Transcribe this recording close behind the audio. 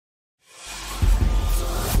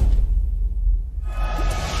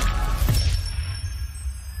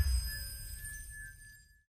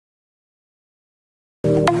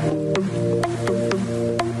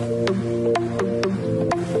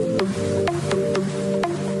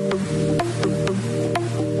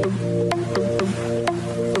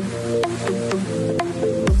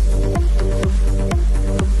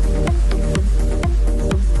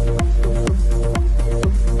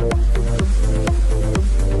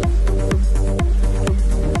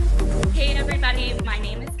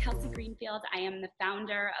Greenfield. I am the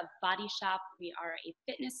founder of Body Shoppe. We are a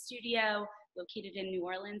fitness studio located in New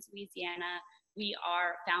Orleans, Louisiana. We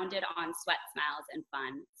are founded on sweat, smiles, and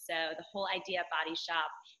fun. So the whole idea of Body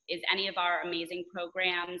Shoppe is any of our amazing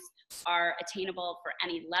programs are attainable for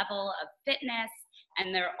any level of fitness,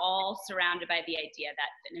 and they're all surrounded by the idea that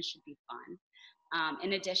fitness should be fun.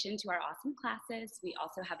 In addition to our awesome classes, we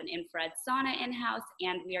also have an infrared sauna in-house,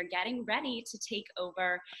 and we are getting ready to take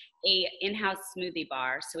over a in-house smoothie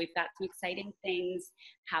bar. So we've got some exciting things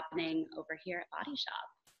happening over here at Body Shoppe.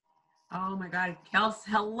 Oh my God,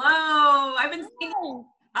 Kelsey, hello. I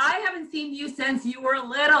haven't seen you since you were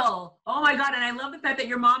little. Oh my God, and I love the fact that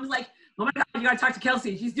your mom's like, oh my God, you gotta talk to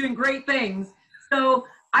Kelsey. She's doing great things. So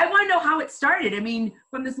I want to know how it started. I mean,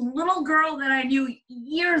 from this little girl that I knew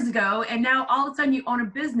years ago, and now all of a sudden you own a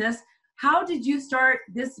business. How did you start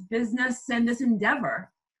this business and this endeavor?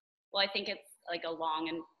 Well, I think it's like a long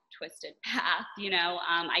and twisted path. You know,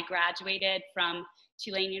 I graduated from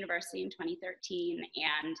Tulane University in 2013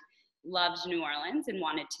 and loved New Orleans and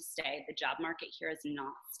wanted to stay. The job market here is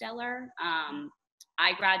not stellar.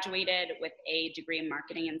 I graduated with a degree in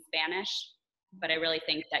marketing and Spanish, but I really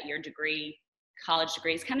think that your college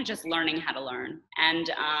degree is kind of just learning how to learn. And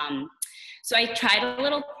so I tried a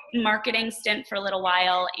little marketing stint for a little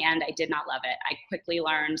while, and I did not love it. I quickly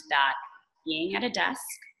learned that being at a desk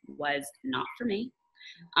was not for me.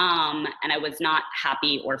 And I was not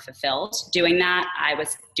happy or fulfilled doing that. I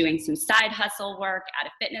was doing some side hustle work at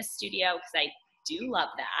a fitness studio because I do love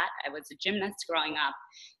that. I was a gymnast growing up,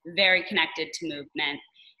 very connected to movement,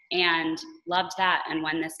 and loved that. And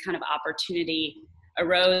when this kind of opportunity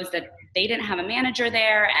arose that they didn't have a manager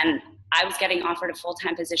there, and I was getting offered a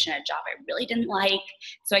full-time position at a job I really didn't like.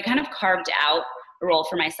 So I kind of carved out a role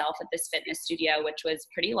for myself at this fitness studio, which was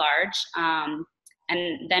pretty large.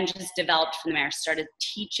 And then just developed from there, started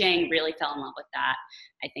teaching, really fell in love with that.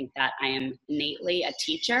 I think that I am innately a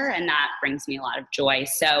teacher, and that brings me a lot of joy.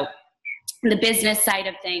 So the business side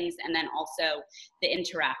of things, and then also the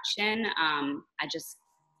interaction, I just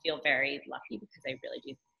feel very lucky because I really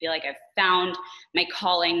do feel like I've found my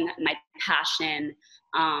calling, my passion.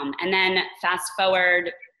 And then fast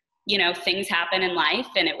forward, you know, things happen in life,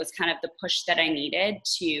 and it was kind of the push that I needed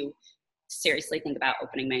to seriously think about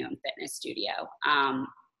opening my own fitness studio.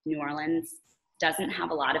 New Orleans doesn't have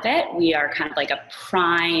a lot of it. We are kind of like a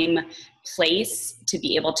prime place to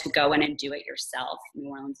be able to go in and do it yourself. New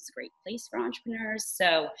Orleans is a great place for entrepreneurs.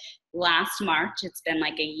 So last March, it's been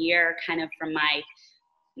like a year kind of from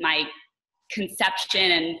my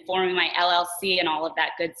conception and forming my LLC and all of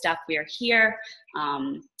that good stuff. We are here.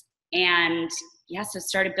 And yeah, so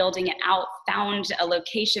started building it out, found a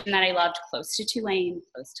location that I loved close to Tulane,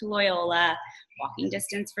 close to Loyola, walking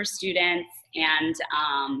distance for students, and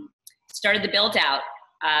started the build out,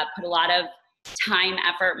 put a lot of time,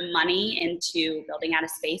 effort, money into building out a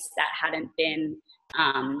space that hadn't been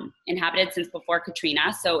inhabited since before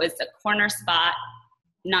Katrina. So it was a corner spot.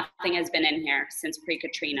 Nothing has been in here since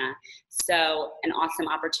pre-Katrina. So an awesome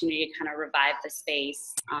opportunity to kind of revive the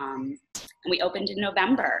space. And we opened in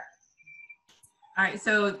November. All right,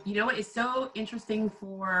 so you know what is so interesting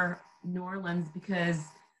for New Orleans, because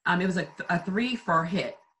it was a 3-4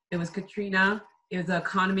 hit. It was Katrina, it was the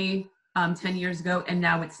economy 10 years ago, and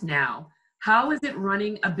now it's now. How is it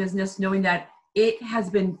running a business knowing that it has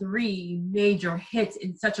been 3 major hits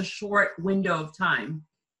in such a short window of time?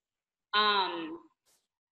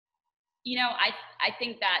 You know, I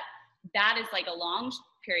think that is like a long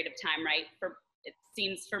period of time, right? It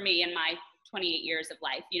seems for me in my 28 years of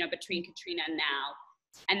life, you know, between Katrina and now,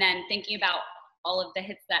 and then thinking about all of the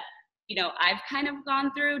hits that, you know, I've kind of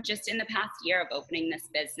gone through just in the past year of opening this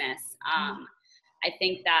business. I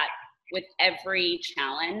think that with every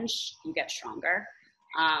challenge, you get stronger.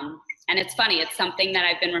 And it's funny, it's something that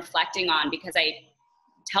I've been reflecting on, because I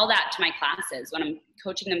tell that to my classes when I'm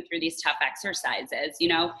coaching them through these tough exercises. You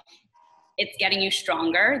know, it's getting you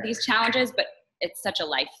stronger, these challenges, but it's such a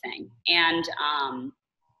life thing. And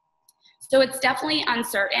so it's definitely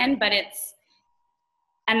uncertain, but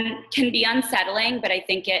and can be unsettling, but I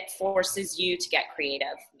think it forces you to get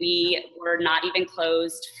creative. We were not even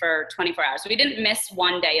closed for 24 hours. We didn't miss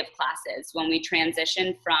one day of classes. When we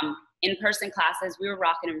transitioned from in-person classes, we were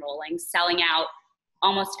rocking and rolling, selling out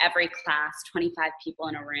almost every class, 25 people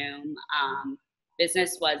in a room.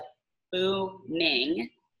 Business was booming.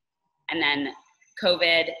 And then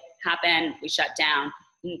COVID happened, we shut down,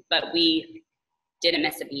 but we didn't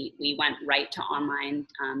miss a beat. We went right to online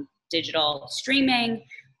digital streaming.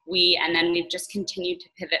 And then we've just continued to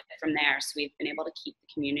pivot from there. So we've been able to keep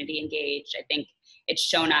the community engaged. I think it's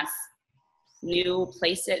shown us new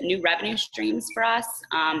places, new revenue streams for us.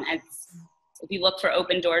 if you look for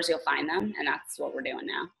open doors, you'll find them. And that's what we're doing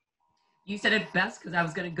now. You said it best, because I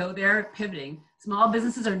was going to go there, pivoting. Small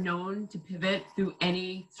businesses are known to pivot through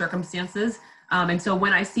any circumstances. And so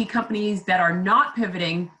when I see companies that are not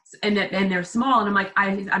pivoting and they're small, and I'm like,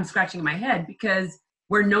 I'm scratching my head, because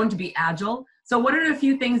we're known to be agile. So what are the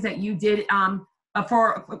few things that you did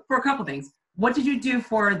for a couple things? What did you do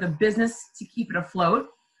for the business to keep it afloat?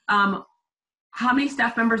 How many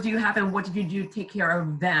staff members do you have, and what did you do to take care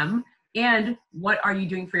of them? And what are you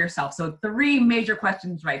doing for yourself? So 3 major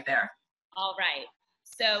questions right there. All right.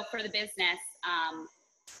 So for the business,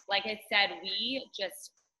 like I said, we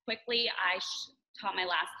just quickly, I taught my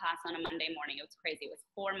last class on a Monday morning. It was crazy. It was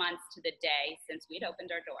 4 months to the day since we'd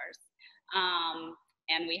opened our doors.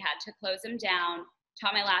 And we had to close them down.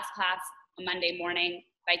 Taught my last class on Monday morning.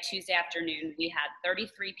 By Tuesday afternoon, we had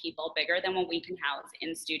 33 people, bigger than what we can house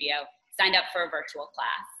in studio, signed up for a virtual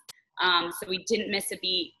class. So we didn't miss a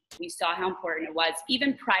beat. We saw how important it was.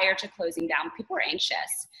 Even prior to closing down, people were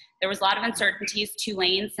anxious. There was a lot of uncertainties.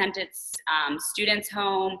 Tulane sent its students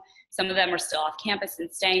home. Some of them were still off campus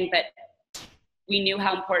and staying, but we knew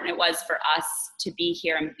how important it was for us to be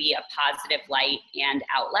here and be a positive light and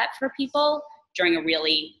outlet for people during a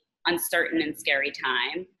really uncertain and scary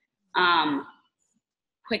time.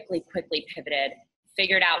 Quickly pivoted,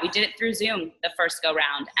 figured out, we did it through Zoom the first go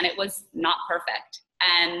round, and it was not perfect.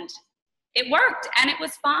 And it worked, and it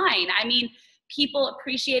was fine. I mean, people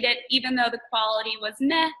appreciate it, even though the quality was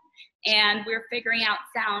meh, and we were figuring out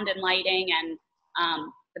sound and lighting, and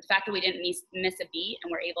the fact that we didn't miss a beat, and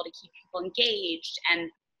we're able to keep people engaged and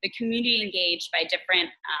the community engaged by different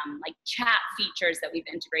like chat features that we've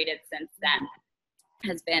integrated since then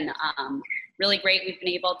has been really great. We've been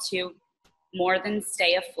able to more than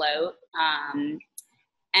stay afloat,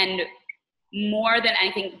 and more than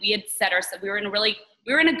anything, we had set ourselves, we were in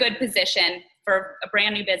a good position for a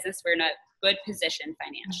brand new business. We're in a good position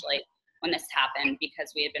financially when this happened,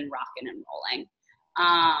 because we had been rocking and rolling.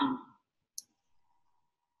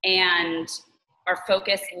 And our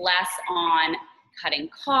focus less on cutting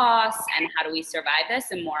costs and how do we survive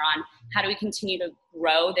this, and more on how do we continue to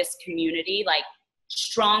grow this community, like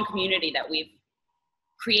strong community that we've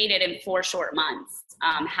created in 4 short months.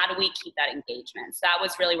 How do we keep that engagement? So that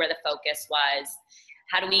was really where the focus was.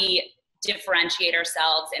 How do we differentiate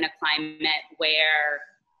ourselves in a climate where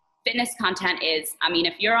fitness content is, I mean,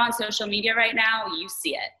 if you're on social media right now, you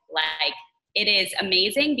see it. Like, it is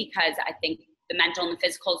amazing, because I think the mental and the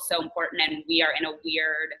physical is so important, and we are in a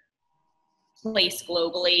weird place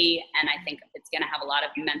globally, and I think it's going to have a lot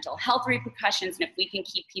of mental health repercussions. And if we can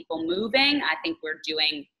keep people moving, I think we're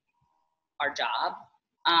doing our job.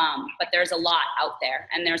 But there's a lot out there,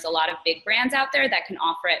 and there's a lot of big brands out there that can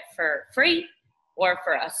offer it for free or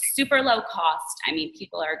for a super low cost. I mean,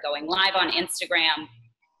 people are going live on Instagram,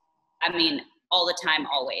 I mean, all the time,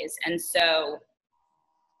 always. And so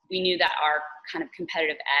we knew that our kind of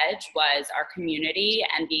competitive edge was our community,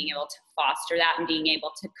 and being able to foster that, and being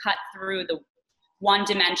able to cut through the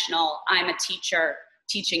one-dimensional, I'm a teacher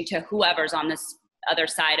teaching to whoever's on this other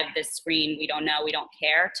side of this screen, we don't know, we don't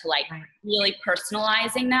care, to like really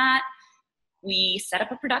personalizing that. We set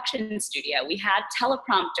up a production studio. We had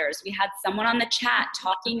teleprompters. We had someone on the chat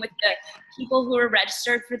talking with the people who were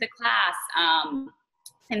registered for the class,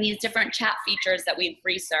 and these different chat features that we've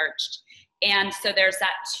researched. And so there's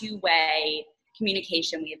that 2-way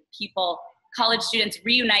communication. We have people, college students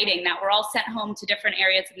reuniting that were all sent home to different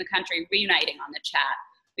areas in the country, reuniting on the chat.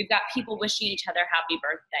 We've got people wishing each other happy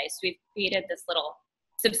birthday. So we've created this little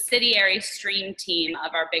subsidiary stream team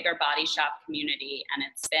of our bigger Body Shoppe community, and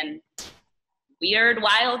it's been weird,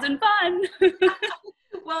 wild, and fun.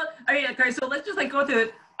 Well, all right, okay, so let's just like go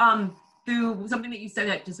through something that you said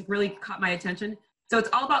that just like really caught my attention. So it's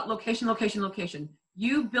all about location, location, location.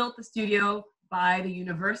 You built the studio by the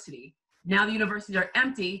university. Now the universities are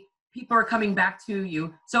empty. People are coming back to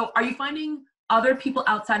you. So are you finding other people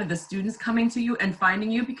outside of the students coming to you and finding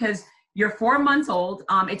you? Because you're 4 months old.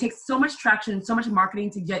 It takes so much traction, so much marketing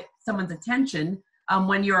to get someone's attention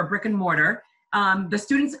when you're a brick and mortar. The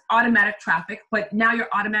students automatic traffic, but now your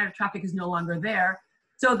automatic traffic is no longer there.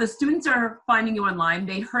 So the students are finding you online.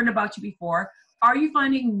 They heard about you before. Are you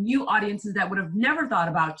finding new audiences that would have never thought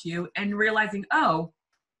about you and realizing, oh,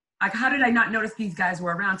 like, how did I not notice these guys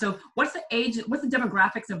were around? So what's the age, what's the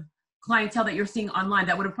demographics of clientele that you're seeing online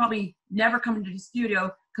that would have probably never come into the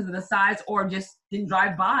studio because of the size, or just didn't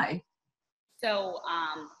drive by? So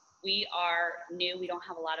we are new. We don't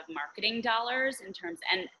have a lot of marketing dollars in terms,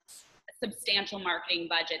 and a substantial marketing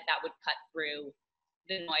budget that would cut through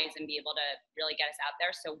the noise and be able to really get us out there.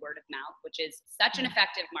 So word of mouth, which is such an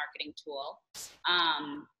effective marketing tool,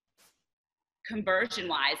 conversion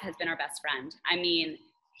wise has been our best friend. I mean,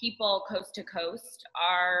 people coast to coast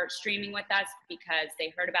are streaming with us because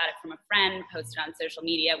they heard about it from a friend, posted on social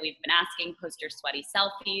media. We've been asking, post your sweaty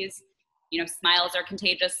selfies. You know, smiles are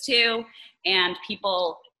contagious too. And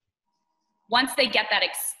people, once they get that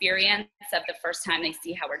experience of the first time they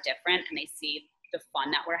see how we're different and they see the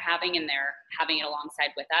fun that we're having and they're having it alongside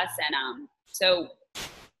with us. And so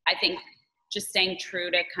I think just staying true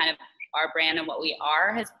to kind of our brand and what we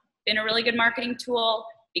are has been a really good marketing tool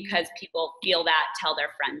because people feel that, tell their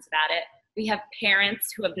friends about it. We have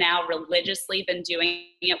parents who have now religiously been doing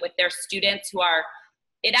it with their students who are,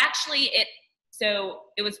 so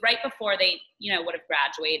it was right before they, you know, would have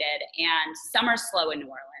graduated, and summer's slow in New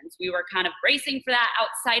Orleans. We were kind of bracing for that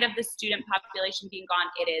outside of the student population being gone.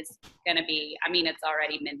 It is going to be, I mean, it's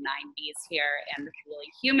already mid-90s here and really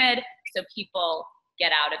humid. So people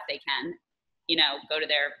get out if they can, you know, go to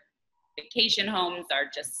their vacation homes or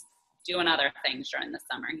just doing other things during the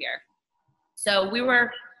summer here. So we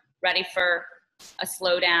were ready for a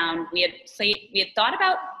slowdown. We had thought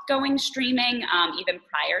about going streaming even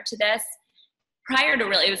prior to this. Prior to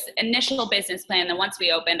really, it was initial business plan. Then once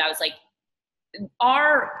we opened, I was like,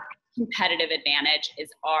 our competitive advantage is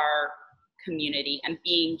our community and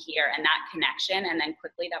being here and that connection. And then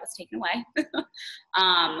quickly that was taken away.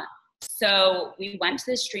 So we went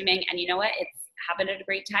to the streaming, and you know what? It's happened at a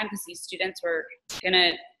great time because these students were going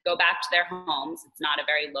to go back to their homes. It's not a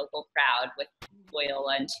very local crowd with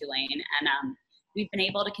Loyola and Tulane. And we've been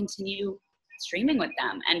able to continue streaming with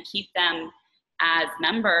them and keep them as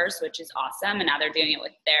members, which is awesome. And now they're doing it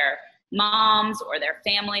with their moms or their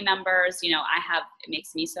family members. You know, it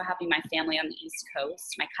makes me so happy. My family on the East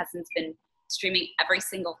Coast, my cousin's been streaming every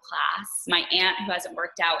single class. My aunt, who hasn't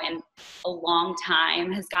worked out in a long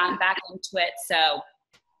time, has gotten back into it. So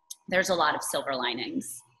there's a lot of silver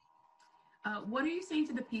linings. What are you saying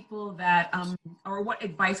to the people that, or what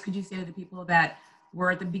advice could you say to the people that were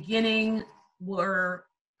at the beginning,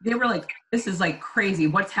 they were like, this is like crazy.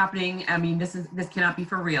 What's happening? I mean, this cannot be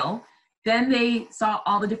for real. Then they saw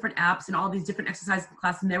all the different apps and all these different exercise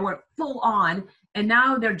classes, and they were full on. And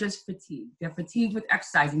now they're just fatigued. They're fatigued with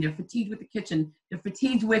exercising. They're fatigued with the kitchen. They're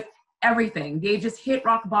fatigued with everything. They just hit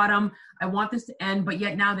rock bottom. I want this to end, but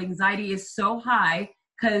yet now the anxiety is so high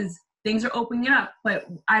because things are opening up, but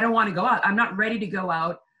I don't want to go out. I'm not ready to go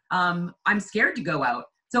out. I'm scared to go out.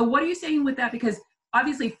 So what are you saying with that? Because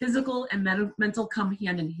obviously physical and mental come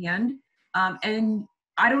hand in hand. And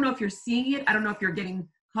I don't know if you're seeing it. I don't know if you're getting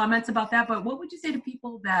comments about that, but what would you say to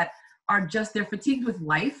people that are just, they're fatigued with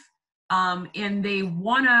life and they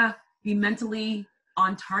want to be mentally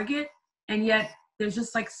on target, and yet there's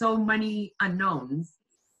just like so many unknowns?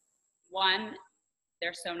 One,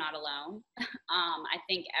 they're so not alone. I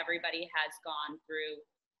think everybody has gone through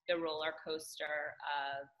the roller coaster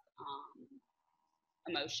of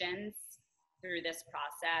emotions through this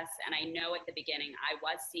process. And I know at the beginning, I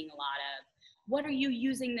was seeing a lot of, what are you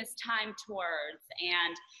using this time towards?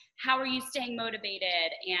 And how are you staying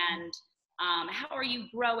motivated? And how are you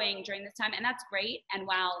growing during this time? And that's great. And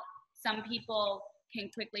while some people can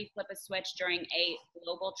quickly flip a switch during a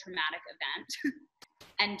global traumatic event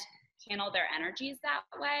and channel their energies that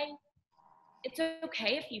way, it's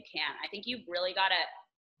okay if you can. I think you've really got to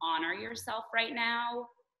honor yourself right now,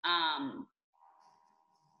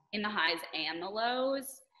 in the highs and the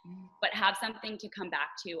lows, but have something to come back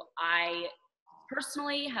to. I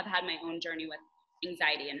personally have had my own journey with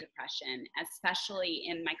anxiety and depression, especially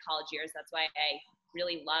in my college years. That's why I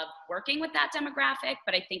really love working with that demographic,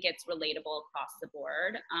 but I think it's relatable across the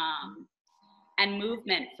board. And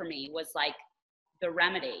movement for me was like the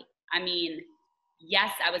remedy. I mean,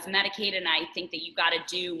 yes, I was medicated, and I think that you got to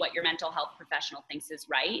do what your mental health professional thinks is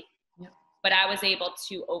right. Yep. But I was able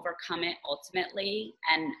to overcome it ultimately,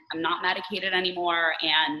 and I'm not medicated anymore.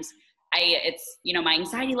 And it's, you know, my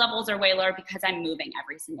anxiety levels are way lower because I'm moving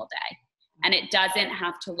every single day. And it doesn't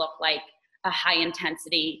have to look like a high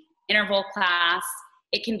intensity interval class.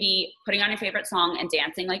 It can be putting on your favorite song and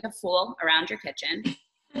dancing like a fool around your kitchen.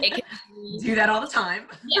 It can be, do that all the time.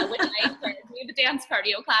 Yeah, which I did. We have a dance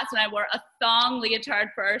cardio class, and I wore a thong leotard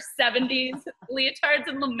for our 70s leotards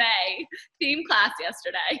and LeMay theme class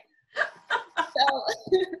yesterday. So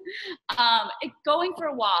going for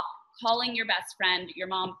a walk, calling your best friend, your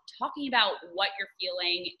mom, talking about what you're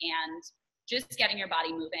feeling, and just getting your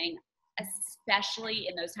body moving, especially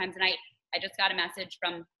in those times. And I just got a message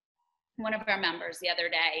from one of our members the other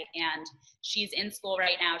day, and she's in school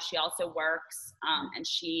right now. She also works, and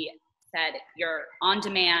she said, you're on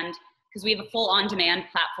demand, because we have a full on-demand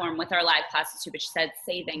platform with our live classes too, but she said,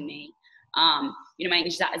 saving me. You know, my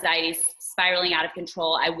anxiety is spiraling out of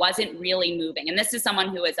control. I wasn't really moving. And this is someone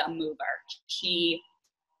who is a mover. she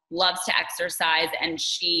loves to exercise, and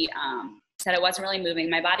she said I wasn't really moving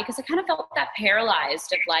my body because I kind of felt that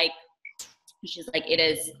paralyzed of like, she's like, it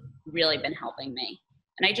has really been helping me.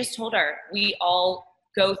 And I just told her, we all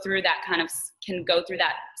go through that can go through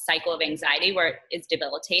that cycle of anxiety where it is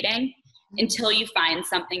debilitating until you find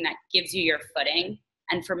something that gives you your footing.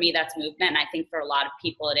 And for me, that's movement. And I think for a lot of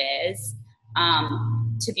people it is,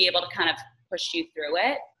 to be able to kind of push you through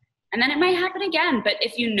it. And then it might happen again. But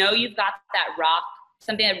if you know you've got that rock,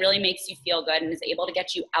 something that really makes you feel good and is able to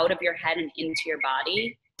get you out of your head and into your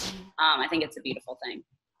body, I think it's a beautiful thing.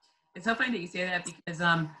 It's so funny that you say that because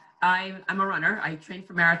I'm a runner. I train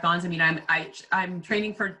for marathons. I mean, I'm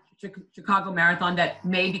training for Chicago Marathon that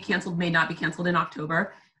may be canceled, may not be canceled in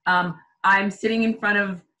October. I'm sitting in front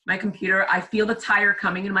of my computer. I feel the tire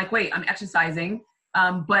coming, and I'm like, wait, I'm exercising,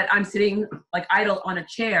 but I'm sitting like idle on a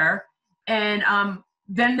chair, and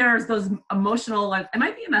then there's those emotional, like, am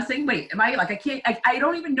I BMSing? Wait, am I like, I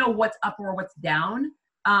don't even know what's up or what's down.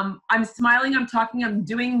 I'm smiling, I'm talking, I'm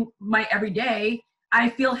doing my everyday. I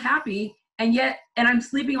feel happy, and I'm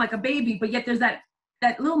sleeping like a baby, but yet there's that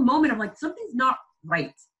little moment of like, something's not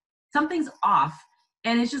right. Something's off.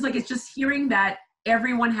 And it's just hearing that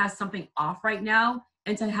everyone has something off right now,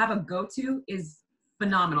 and to have a go-to is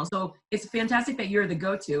phenomenal. So it's fantastic that you're the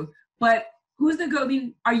go-to, but who's the go?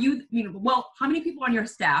 How many people on your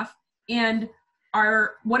staff, and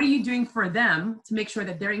what are you doing for them to make sure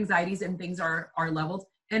that their anxieties and things are leveled?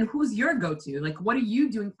 And who's your go-to? Like, what are you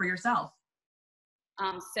doing for yourself?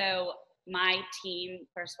 So my team,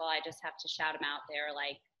 first of all, I just have to shout them out. They're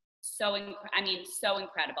like so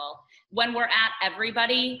incredible. When we're at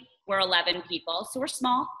everybody, we're 11 people. So we're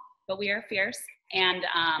small, but we are fierce. And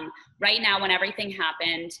right now, when everything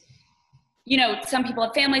happened, some people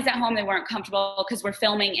have families at home. They weren't comfortable because we're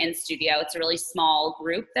filming in studio. It's a really small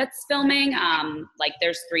group that's filming. Like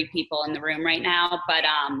there's 3 people in the room right now, but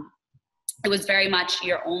it was very much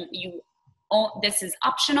this is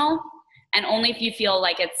optional, and only if you feel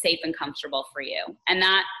like it's safe and comfortable for you, and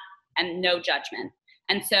no judgment.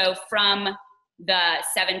 And so from the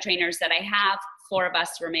 7 trainers that I have, 4 of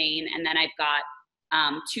us remain, and then I've got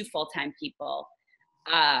 2 full-time people.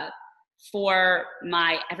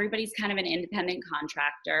 Everybody's kind of an independent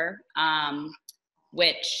contractor,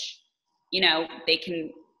 which, they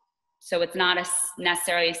can, so it's not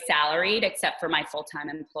necessarily salaried except for my full-time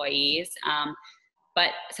employees.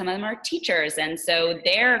 But some of them are teachers. And so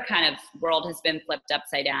their kind of world has been flipped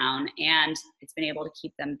upside down, and it's been able to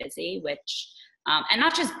keep them busy, which, and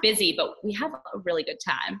not just busy, but we have a really good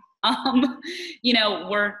time.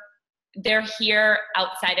 They're here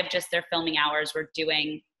outside of just their filming hours. We're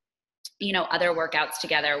doing, other workouts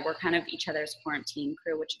together. We're kind of each other's quarantine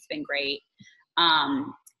crew, which has been great.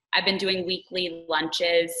 I've been doing weekly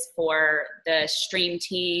lunches for the stream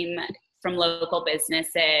team from local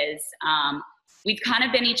businesses. We've kind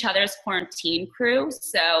of been each other's quarantine crew.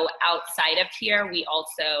 So outside of here, we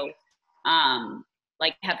also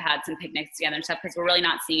have had some picnics together and stuff, because we're really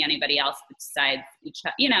not seeing anybody else besides each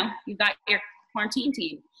other. You've got your quarantine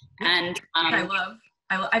team. And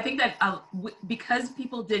I think that because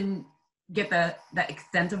people didn't get the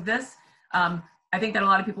extent of this, I think that a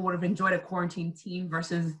lot of people would have enjoyed a quarantine team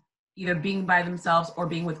versus either being by themselves or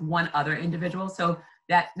being with one other individual. So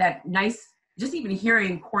that nice, just even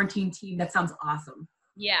hearing quarantine team, that sounds awesome.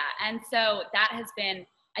 Yeah. And so that has been,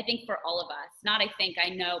 I think, for all of us, I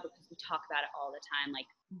know, because we talk about it all the time, like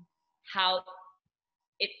how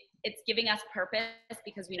it's giving us purpose,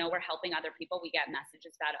 because we know we're helping other people. We get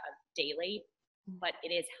messages about it daily, but it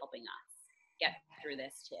is helping us get through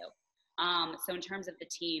this too. So in terms of the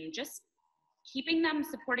team, just keeping them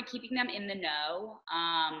supported, keeping them in the know.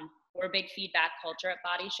 We're a big feedback culture at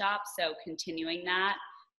Body Shoppe, so continuing that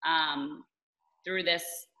through this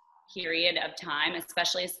period of time,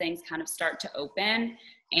 especially as things kind of start to open.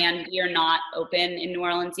 And we are not open in New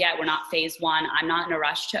Orleans yet. We're not phase 1. I'm not in a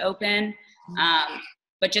rush to open,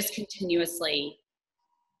 but just continuously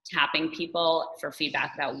tapping people for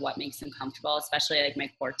feedback about what makes them comfortable, especially like my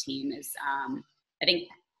core team is, I think,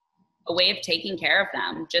 a way of taking care of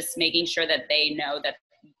them, just making sure that they know that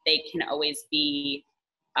they can always be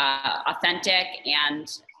authentic and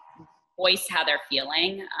voice how they're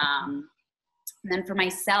feeling. And then for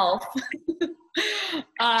myself,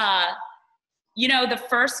 the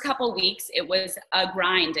first couple weeks, it was a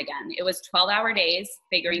grind again. It was 12-hour days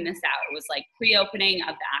figuring this out. It was like pre-opening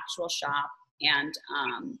of the actual shop. And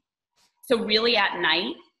so really at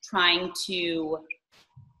night, trying to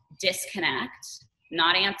disconnect,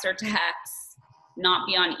 not answer texts, not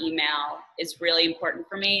be on email is really important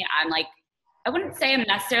for me. I'm like, I wouldn't say I'm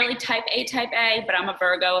necessarily type A, but I'm a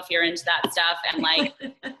Virgo if you're into that stuff. And like,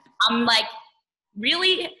 I'm like,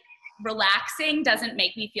 really relaxing doesn't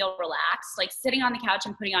make me feel relaxed. Like sitting on the couch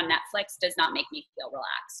and putting on Netflix does not make me feel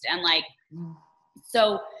relaxed. And like,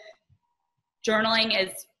 so journaling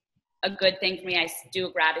is a good thing for me. I do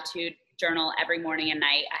a gratitude journal every morning and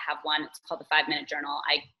night. I have one, it's called the 5-minute journal.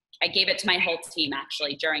 I gave it to my whole team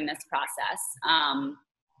actually during this process.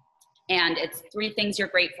 And it's 3 things you're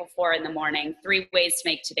grateful for in the morning, 3 ways to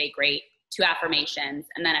make today great, 2 affirmations.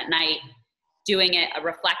 And then at night, doing it a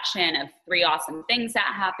reflection of 3 awesome things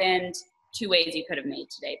that happened, 2 ways you could have made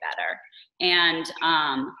today better. And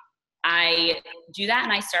I do that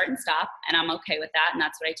and I start and stop, and I'm okay with that. And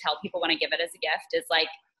that's what I tell people when I give it as a gift is like,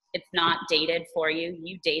 it's not dated for you,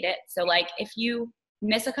 you date it. So like if you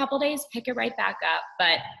miss a couple days, pick it right back up.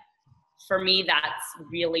 But for me, that's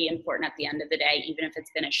really important at the end of the day, even if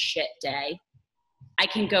it's been a shit day. I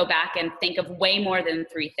can go back and think of way more than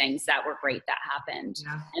 3 things that were great that happened.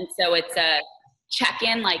 Yeah. And so it's a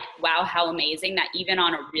check-in, like, wow, how amazing that even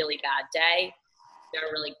on a really bad day, there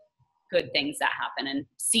are really good things that happen, and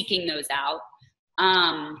seeking those out.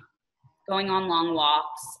 Going on long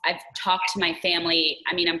walks. I've talked to my family.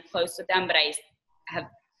 I mean, I'm close with them, but I have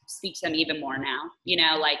speak to them even more now. You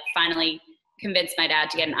know, like finally convinced my dad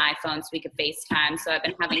to get an iPhone so we could FaceTime. So I've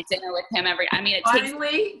been having dinner with him it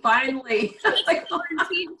finally takes like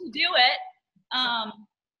quarantine to do it.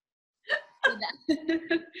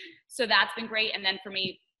 So that's been great. And then for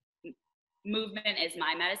me, movement is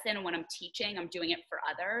my medicine. And when I'm teaching, I'm doing it for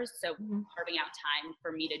others. So carving out time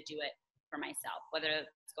for me to do it for myself, whether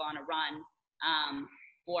it's go on a run,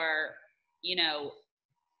 or, you know,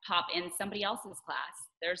 hop in somebody else's class.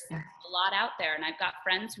 There's a lot out there, and I've got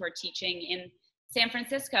friends who are teaching in San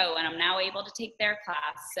Francisco, and I'm now able to take their class.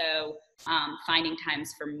 So finding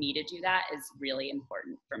times for me to do that is really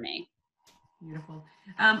important for me. Beautiful.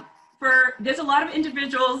 There's a lot of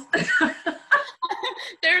individuals.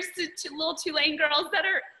 There's 2 little Tulane girls that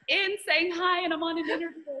are in saying hi, and I'm on an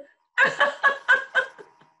interview.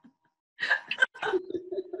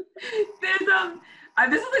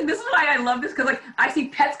 This is why I love this, because like I see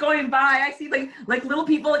pets going by, I see like little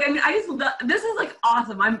people, like I mean I just love, this is like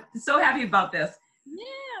awesome. I'm so happy about this.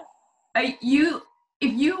 Yeah.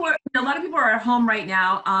 If you were, a lot of people are at home right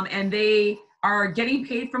now, and they are getting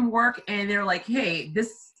paid from work, and they're like, hey,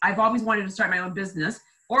 I've always wanted to start my own business.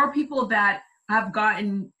 Or people that have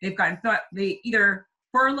they either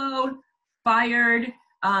furloughed, fired,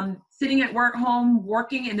 sitting at home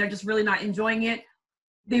working, and they're just really not enjoying it.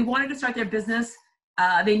 They wanted to start their business.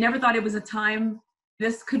 They never thought it was a time.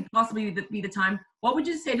 This could possibly be the time. What would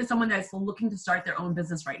you say to someone that's looking to start their own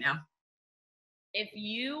business right now? If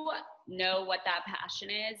you know what that passion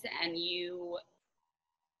is, and you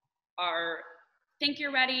think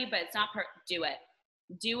you're ready, but it's not, do it.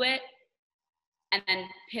 Do it, and then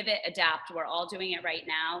pivot, adapt. We're all doing it right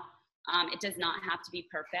now. It does not have to be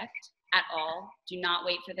perfect at all. Do not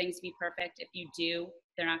wait for things to be perfect. If you do,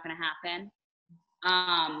 they're not going to happen.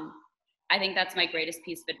 I think that's my greatest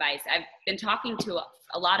piece of advice. I've been talking to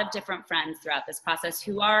a lot of different friends throughout this process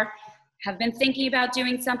who have been thinking about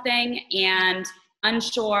doing something and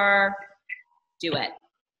unsure. Do it.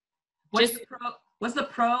 What's the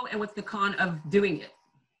pro and what's the con of doing it?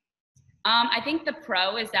 I think the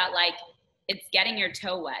pro is that like it's getting your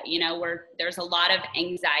toe wet. You know, there's a lot of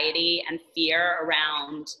anxiety and fear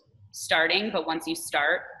around starting, but once you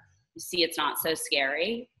start, you see it's not so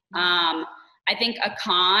scary. I think a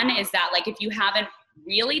con is that like if you haven't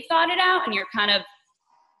really thought it out and you're kind of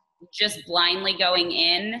just blindly going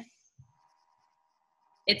in,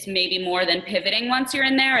 it's maybe more than pivoting once you're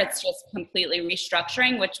in there. It's just completely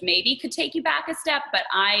restructuring, which maybe could take you back a step. But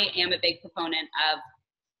I am a big proponent of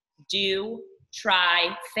do,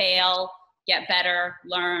 try, fail, get better,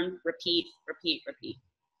 learn, repeat, repeat, repeat.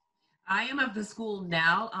 I am of the school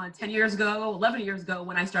now. 11 years ago,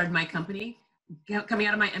 when I started my company, coming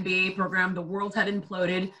out of my MBA program, the world had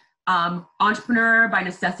imploded. Entrepreneur by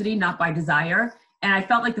necessity, not by desire. And I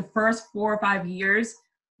felt like the first 4 or 5 years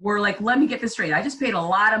were like, let me get this straight. I just paid a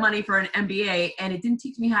lot of money for an MBA, and it didn't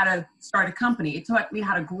teach me how to start a company. It taught me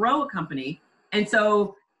how to grow a company. And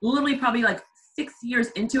so literally probably like 6 years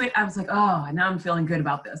into it, I was like, oh, now I'm feeling good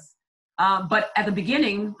about this. But at the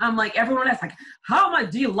beginning, I'm like, everyone else, like,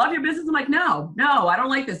 do you love your business? I'm like, no, I don't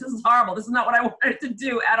like this. This is horrible. This is not what I wanted to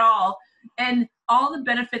do at all. And all the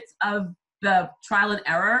benefits of the trial and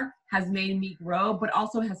error has made me grow, but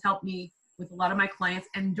also has helped me with a lot of my clients.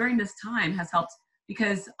 And during this time has helped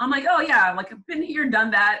because I'm like, oh yeah, like I've been here,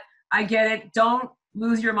 done that. I get it. Don't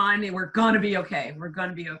lose your mind. We're going to be okay. We're going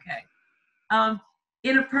to be okay.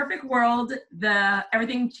 In a perfect world,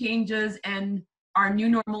 everything changes and our new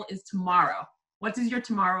normal is tomorrow. What does your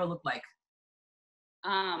tomorrow look like?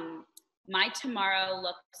 My tomorrow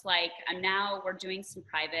looks like we're doing some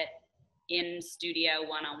private in studio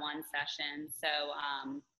one-on-one sessions. So,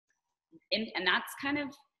 and that's kind of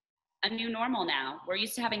a new normal now. We're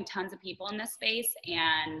used to having tons of people in this space,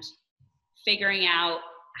 and figuring out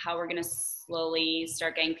how we're going to slowly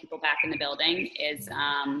start getting people back in the building is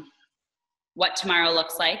what tomorrow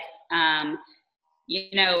looks like.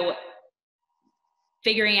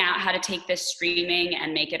 Figuring out how to take this streaming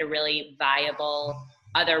and make it a really viable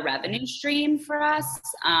other revenue stream for us.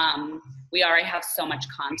 We already have so much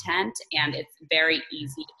content, and it's very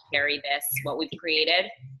easy to carry this, what we've created,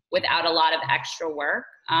 without a lot of extra work.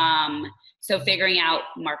 So figuring out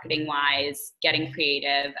marketing wise, getting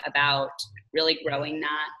creative about really growing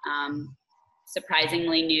that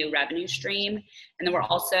surprisingly new revenue stream. And then we're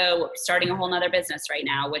also starting a whole nother business right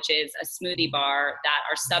now, which is a smoothie bar that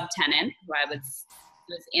our subtenant, who I was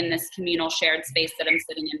in this communal shared space that I'm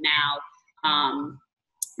sitting in now,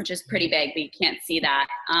 which is pretty big, but you can't see that,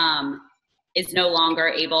 is no longer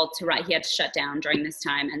able to run. He had to shut down during this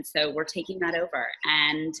time. And so we're taking that over.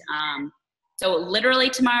 And so literally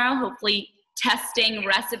tomorrow, hopefully testing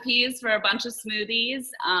recipes for a bunch of smoothies,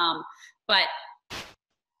 but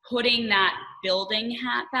putting that building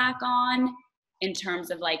hat back on in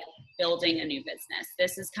terms of like building a new business.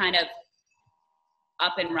 This is kind of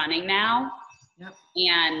up and running now. Yep.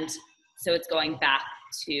 And so it's going back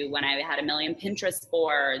to when I had 1 million Pinterest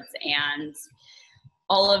boards and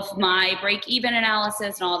all of my break-even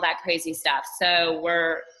analysis and all of that crazy stuff. So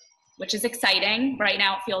which is exciting. Right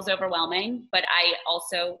now it feels overwhelming, but I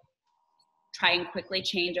also try and quickly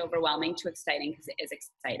change overwhelming to exciting because it is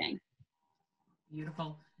exciting.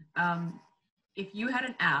 Beautiful. If you had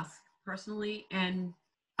an ask personally and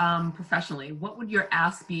professionally, what would your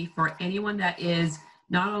ask be for anyone that is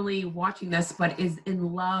not only watching this, but is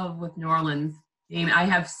in love with New Orleans? I mean, I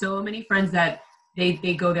have so many friends that they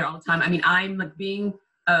go there all the time. I mean, I'm like being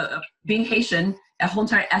Haitian, the whole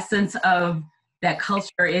entire essence of that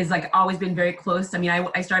culture is like always been very close. I mean,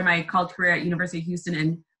 I started my college career at University of Houston,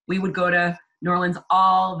 and we would go to New Orleans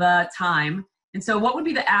all the time. And so what would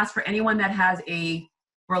be the ask for anyone that has a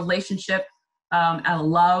relationship, a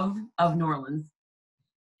love of New Orleans?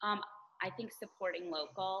 I think supporting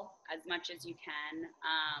local as much as you can.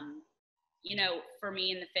 For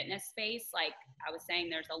me in the fitness space, like I was saying,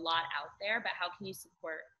 there's a lot out there, but how can you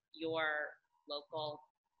support your local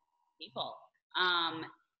people?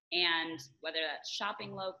 And whether that's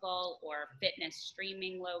shopping local or fitness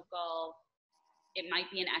streaming local, it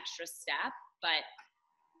might be an extra step, but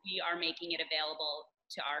we are making it available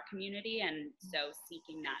to our community, and so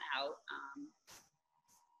seeking that out.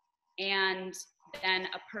 And then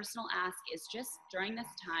a personal ask is just during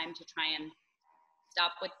this time to try and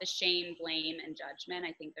stop with the shame, blame, and judgment.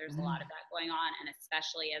 I think there's a lot of that going on, and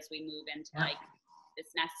especially as we move into like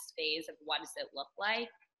this next phase of what does it look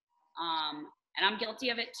like. And I'm guilty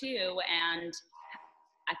of it too. And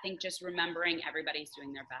I think just remembering everybody's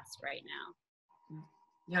doing their best right now.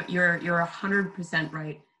 Yeah, you're 100%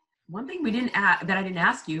 right. One thing that I didn't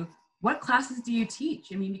ask you, what classes do you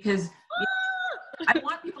teach? I mean, because I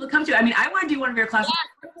want people to come to. I mean, I want to do one of your classes.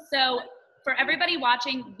 Yeah. So for everybody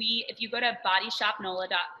watching, if you go to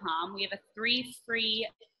bodyshopnola.com, we have a 3-day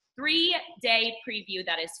preview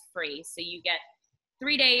that is free. So you get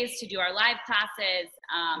 3 days to do our live classes,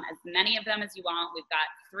 as many of them as you want. We've got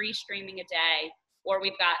 3 streaming a day, or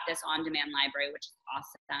we've got this on-demand library, which is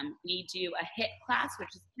awesome. We do a HIIT class,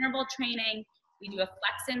 which is interval training. We do a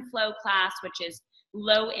flex and flow class, which is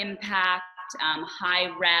low impact, high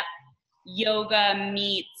rep, yoga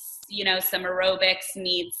meets, some aerobics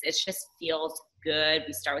meets. It just feels good.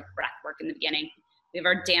 We start with breath work in the beginning. We have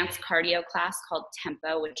our dance cardio class called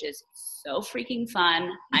Tempo, which is so freaking fun.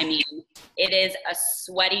 I mean, it is a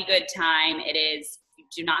sweaty good time. You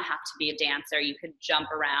do not have to be a dancer. You could jump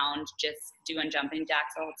around just doing jumping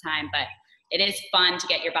jacks all the time, but it is fun to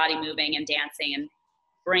get your body moving and dancing and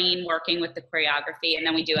brain working with the choreography. And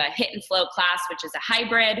then we do a HIIT and flow class, which is a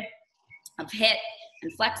hybrid of HIIT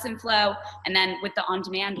and flex and flow. And then with the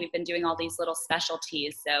on-demand, we've been doing all these little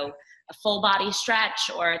specialties. So a full body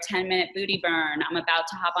stretch or a 10-minute booty burn. I'm about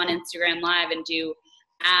to hop on Instagram Live and do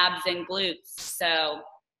abs and glutes. So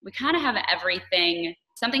we kind of have everything,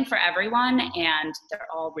 something for everyone, and they're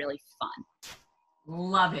all really fun.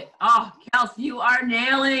 Love it. Oh, Kelsey, you are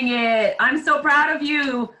nailing it. I'm so proud of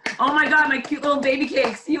you. Oh my God, my cute little baby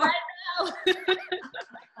cakes. You are, you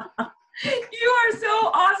are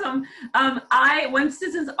so awesome. Once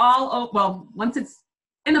it's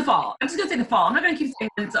in the fall, I'm just gonna say the fall. I'm not gonna keep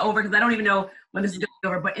saying when it's over because I don't even know when this is gonna be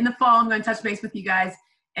over. But in the fall, I'm gonna touch base with you guys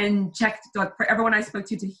and check for everyone I spoke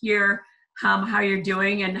to hear how you're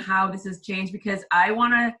doing and how this has changed, because I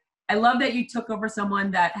love that you took over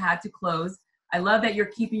someone that had to close. I love that you're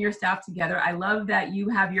keeping your staff together. I love that you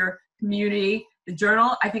have your community. The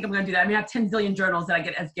journal, I think I'm going to do that. I mean, I have 10 zillion journals that I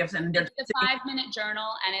get as gifts, and they're it's a 5-minute journal,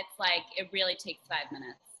 and it's like, it really takes 5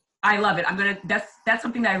 minutes. I love it. That's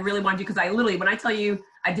something that I really want to do, because I literally, when I tell you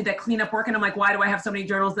I did that cleanup work, and I'm like, why do I have so many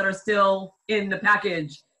journals that are still in the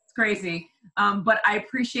package? It's crazy. But I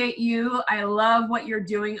appreciate you. I love what you're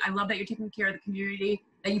doing. I love that you're taking care of the community,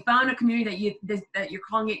 that you found a community that you're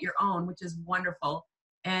calling it your own, which is wonderful.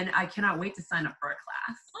 And I cannot wait to sign up for a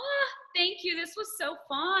class. Oh, thank you. This was so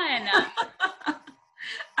fun.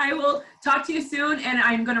 I will talk to you soon, and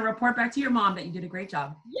I'm going to report back to your mom that you did a great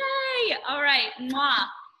job. Yay. All right. Mwah.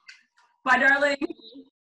 Bye, darling.